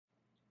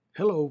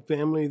Hello,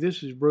 family.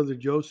 This is Brother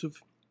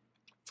Joseph,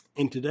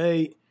 and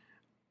today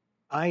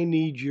I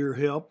need your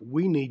help.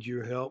 We need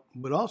your help,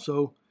 but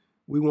also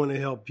we want to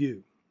help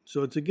you.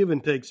 So it's a give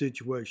and take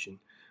situation.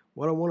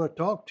 What I want to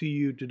talk to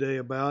you today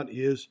about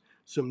is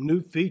some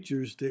new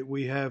features that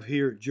we have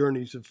here at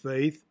Journeys of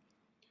Faith: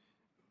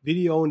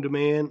 video on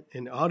demand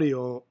and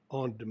audio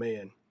on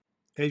demand.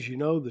 As you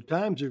know, the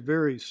times are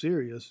very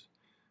serious,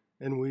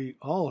 and we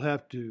all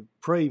have to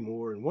pray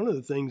more. And one of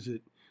the things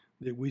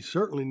that we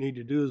certainly need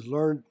to do is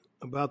learn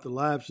about the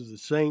lives of the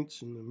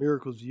saints and the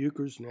miracles of the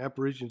Eucharist and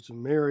apparitions of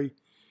Mary,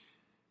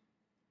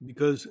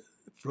 because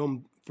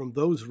from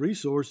those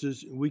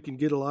resources we can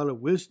get a lot of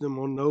wisdom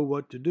on know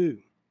what to do.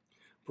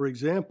 For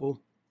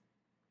example,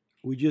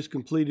 we just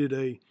completed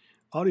a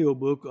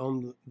audiobook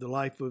on the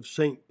life of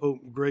Saint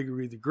Pope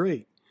Gregory the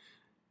Great.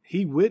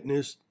 He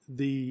witnessed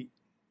the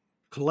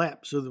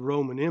collapse of the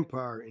Roman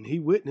Empire, and he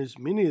witnessed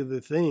many of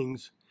the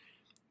things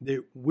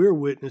that we're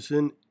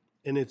witnessing,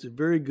 and it's a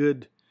very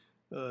good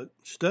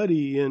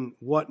study in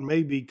what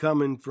may be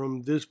coming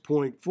from this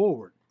point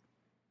forward.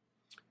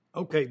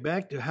 Okay,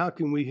 back to how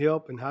can we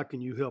help and how can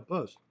you help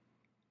us?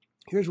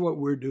 Here's what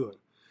we're doing.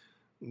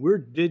 We're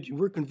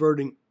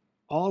converting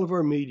all of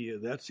our media.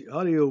 That's the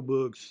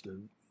audiobooks,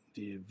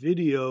 the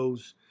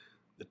videos,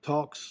 the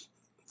talks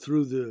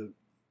through the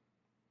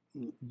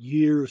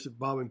years that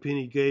Bob and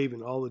Penny gave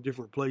in all the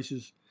different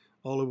places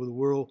all over the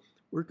world.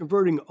 We're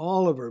converting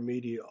all of our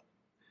media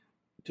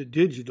to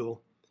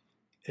digital,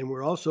 and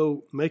we're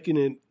also making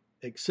it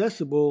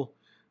accessible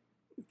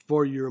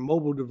for your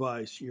mobile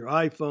device, your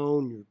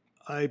iPhone, your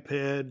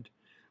iPad,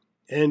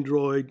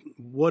 Android,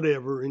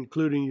 whatever,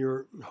 including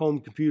your home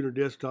computer,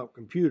 desktop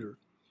computer.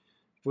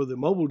 For the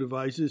mobile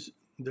devices,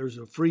 there's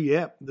a free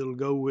app that'll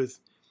go with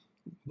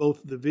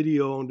both the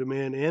video on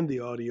demand and the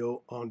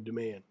audio on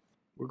demand.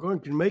 We're going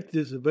to make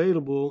this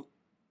available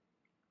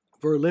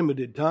for a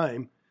limited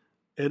time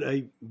at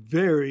a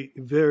very,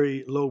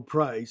 very low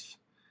price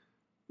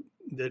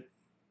that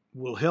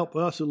will help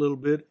us a little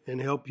bit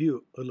and help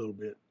you a little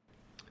bit.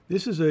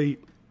 This is a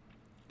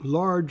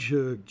large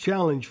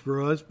challenge for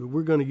us, but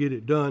we're going to get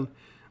it done.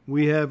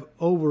 We have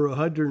over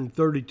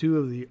 132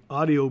 of the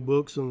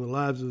audiobooks on the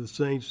lives of the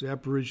saints, the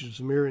apparitions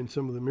of Mary, and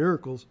some of the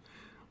miracles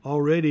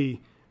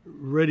already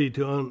ready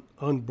to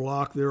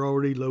unblock. They're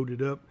already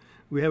loaded up.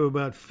 We have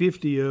about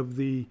 50 of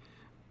the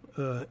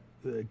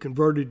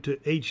converted to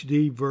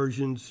HD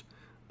versions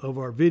of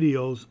our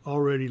videos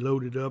already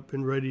loaded up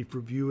and ready for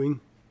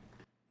viewing.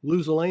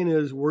 Luz Elena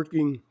is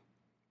working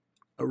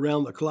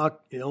around the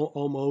clock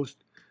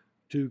almost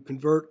to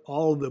convert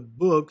all the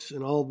books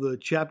and all the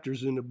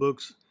chapters in the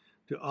books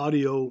to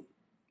audio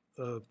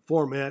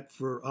format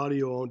for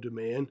audio on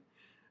demand.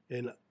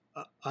 And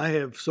I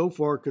have so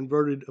far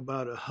converted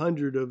about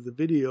 100 of the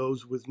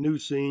videos with new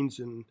scenes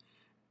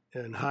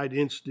and high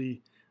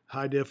density,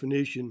 high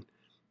definition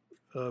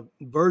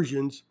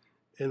versions,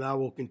 and I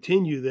will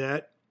continue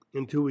that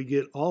until we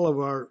get all of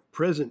our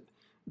present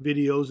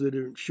videos that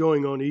are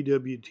showing on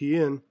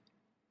EWTN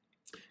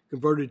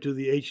converted to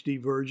the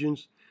HD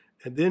versions.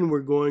 And then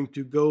we're going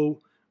to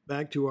go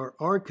back to our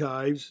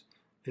archives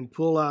and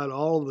pull out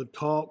all of the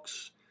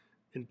talks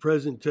and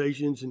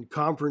presentations and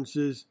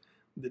conferences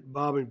that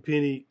Bob and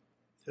Penny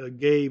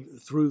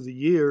gave through the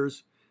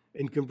years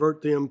and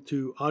convert them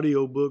to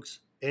audiobooks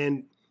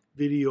and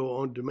video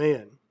on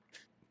demand.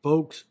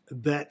 Folks,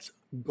 that's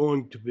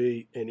going to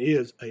be and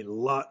is a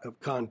lot of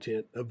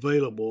content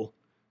available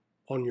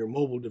on your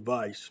mobile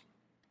device.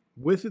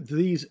 With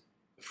these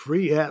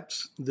free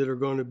apps that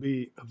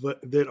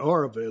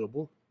are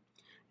available,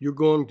 you're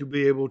going to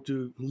be able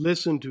to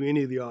listen to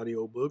any of the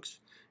audiobooks.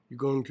 You're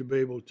going to be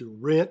able to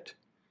rent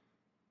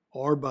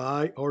or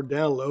buy or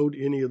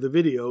download any of the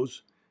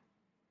videos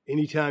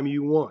anytime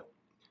you want.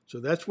 So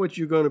that's what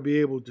you're going to be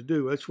able to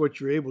do. That's what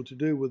you're able to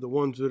do with the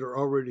ones that are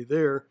already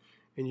there,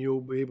 and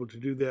you'll be able to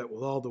do that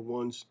with all the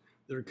ones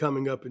that are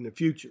coming up in the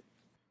future.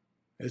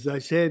 As I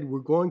said, we're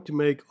going to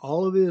make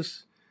all of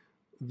this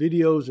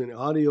videos and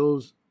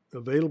audios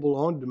available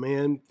on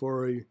demand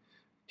for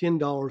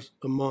 $10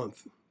 a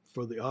month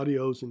for the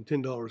audios and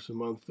 $10 a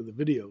month for the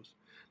videos.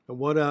 And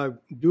what I'm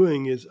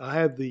doing is I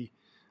have the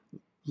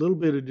little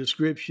bit of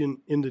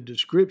description in the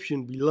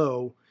description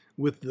below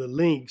with the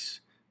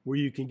links where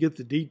you can get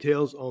the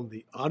details on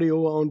the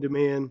audio on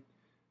demand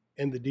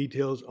and the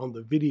details on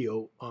the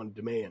video on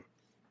demand.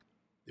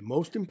 The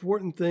most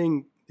important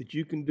thing that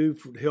you can do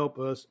to help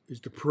us is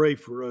to pray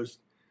for us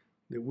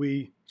that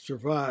we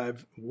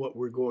survive what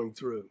we're going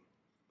through.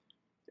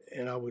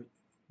 And I would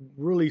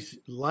really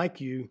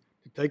like you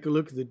to take a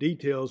look at the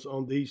details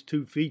on these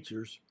two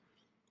features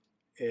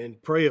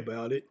and pray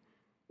about it.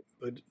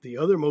 But the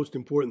other most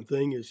important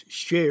thing is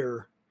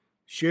share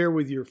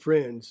with your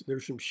friends.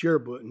 There's some share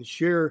buttons.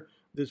 Share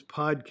this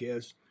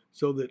podcast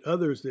so that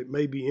others that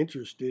may be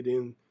interested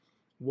in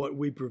what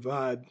we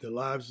provide, the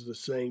lives of the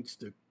saints,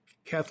 the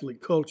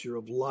Catholic culture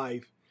of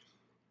life,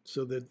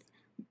 so that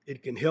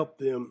it can help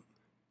them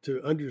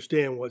to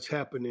understand what's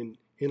happening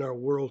in our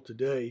world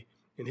today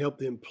and help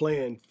them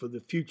plan for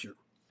the future.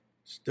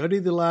 Study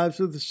the lives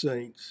of the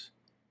saints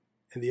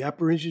and the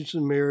apparitions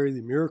of Mary,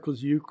 the miracles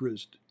of the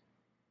Eucharist.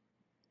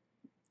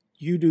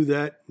 You do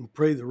that and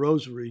pray the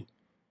rosary,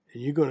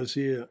 and you're going to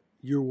see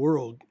your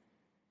world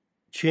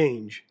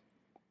change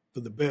for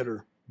the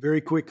better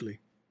very quickly.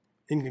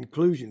 In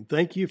conclusion,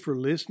 thank you for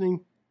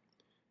listening.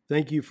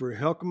 Thank you for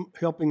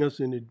helping us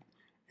in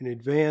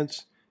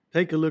advance.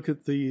 Take a look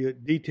at the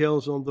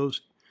details on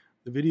those,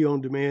 the video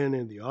on demand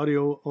and the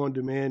audio on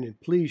demand, and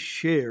please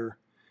share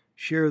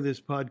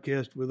this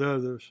podcast with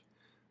others,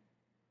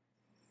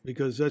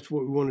 because that's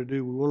what we want to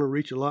do. We want to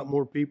reach a lot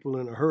more people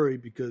in a hurry,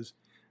 because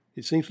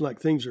it seems like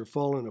things are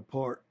falling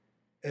apart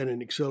at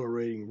an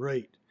accelerating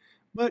rate.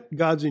 But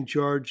God's in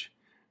charge,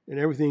 and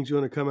everything's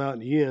going to come out in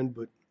the end.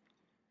 But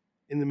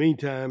in the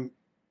meantime,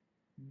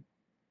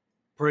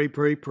 pray,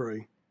 pray,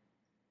 pray.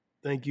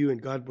 Thank you,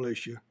 and God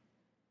bless you.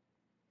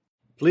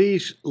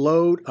 Please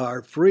load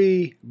our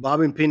free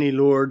Bob and Penny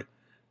Lord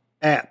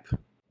app.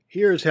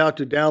 Here's how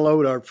to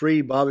download our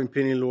free Bob and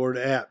Penny Lord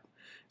app.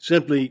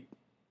 Simply,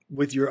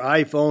 with your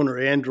iPhone or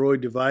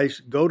Android device,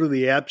 go to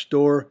the App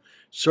Store,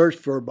 search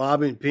for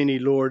Bob and Penny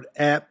Lord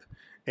app,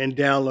 and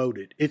download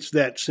it. It's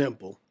that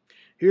simple.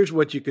 Here's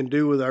what you can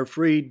do with our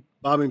free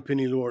Bob and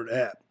Penny Lord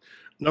app.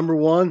 Number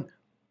one,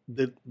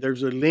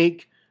 there's a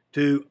link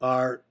to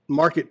our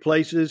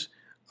marketplaces,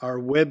 our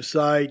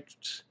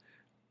websites,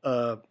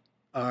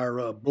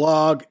 our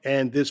blog,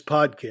 and this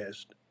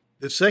podcast.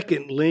 The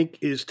second link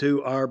is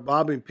to our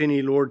Bob and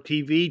Penny Lord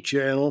TV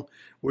channel,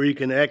 where you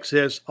can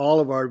access all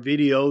of our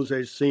videos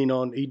as seen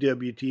on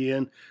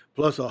EWTN,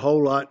 plus a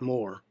whole lot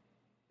more.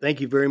 Thank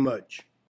you very much.